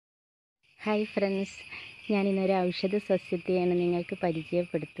Hi friends, ഞാനിന്നൊരു ഔഷധ സസ്യത്തെയാണ് നിങ്ങൾക്ക്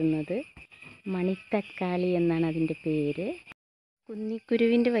പരിചയപ്പെടുത്തുന്നത്. മണിത്തക്കാളി എന്നാണ് അതിൻ്റെ പേര്.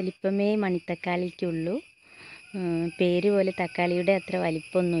 കുന്നിക്കുരുവിൻ്റെ വലിപ്പമേ മണിത്തക്കാളിക്കുള്ളൂ. പേര് പോലെ തക്കാളിയുടെ അത്ര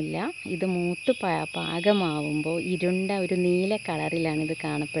വലിപ്പമൊന്നുമില്ല. ഇത് മൂത്ത് പാകമാവുമ്പോൾ ഇരുണ്ട ഒരു നീല കളറിലാണ് ഇത്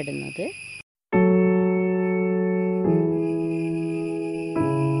കാണപ്പെടുന്നത്.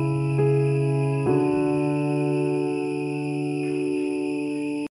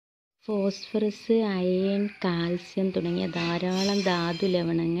 ഫോസ്ഫറസ്, അയൺ, കാൽസ്യം തുടങ്ങിയ ധാരാളം ധാതു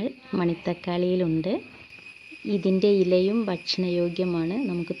ലവണങ്ങൾ മണിത്തക്കാളിയിലുണ്ട്. ഇതിൻ്റെ ഇലയും ഭക്ഷണയോഗ്യമാണ്.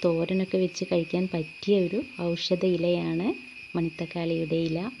 നമുക്ക് തോരനൊക്കെ വെച്ച് കഴിക്കാൻ പറ്റിയ ഒരു ഔഷധ ഇലയാണ് മണിത്തക്കാളിയുടെ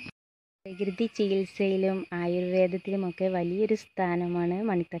ഇല. പ്രകൃതി ചികിത്സയിലും ആയുർവേദത്തിലുമൊക്കെ വലിയൊരു സ്ഥാനമാണ്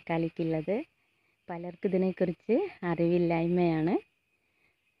മണിത്തക്കാളിക്കുള്ളത്. പലർക്കും ഇതിനെക്കുറിച്ച് അറിവില്ലായ്മയാണ്.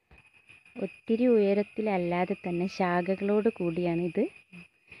 ഒത്തിരി ഉയരത്തിലല്ലാതെ തന്നെ ശാഖകളോട് കൂടിയാണ് ഇത്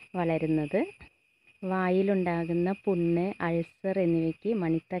വളരുന്നത്. വായിലുണ്ടാകുന്ന പുണ്ണ്, അൾസർ എന്നിവയ്ക്ക്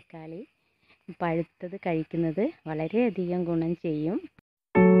മണിത്തക്കാളി പഴുത്തത് കഴിക്കുന്നത് വളരെയധികം ഗുണം ചെയ്യും.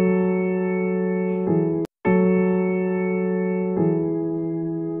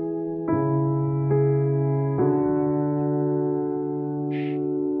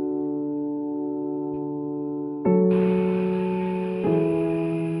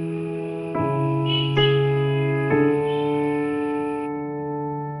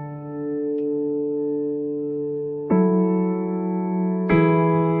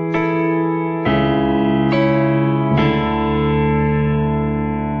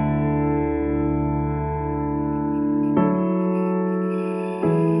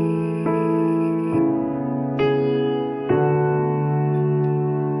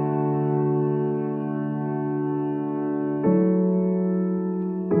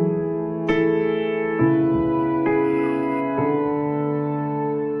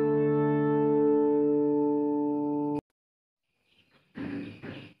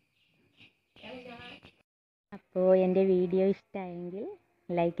 അപ്പോൾ എൻ്റെ വീഡിയോ ഇഷ്ടമായെങ്കിൽ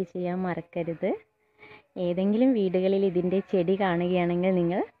ലൈക്ക് ചെയ്യാൻ മറക്കരുത്. ഏതെങ്കിലും വീടുകളിൽ ഇതിൻ്റെ ചെടി കാണുകയാണെങ്കിൽ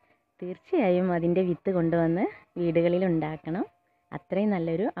നിങ്ങൾ തീർച്ചയായും അതിൻ്റെ വിത്ത് കൊണ്ടുവന്ന് വീടുകളിൽ ഉണ്ടാക്കണം. അത്രയും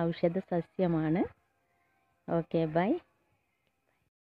നല്ലൊരു ഔഷധ സസ്യമാണ്. Okay, by.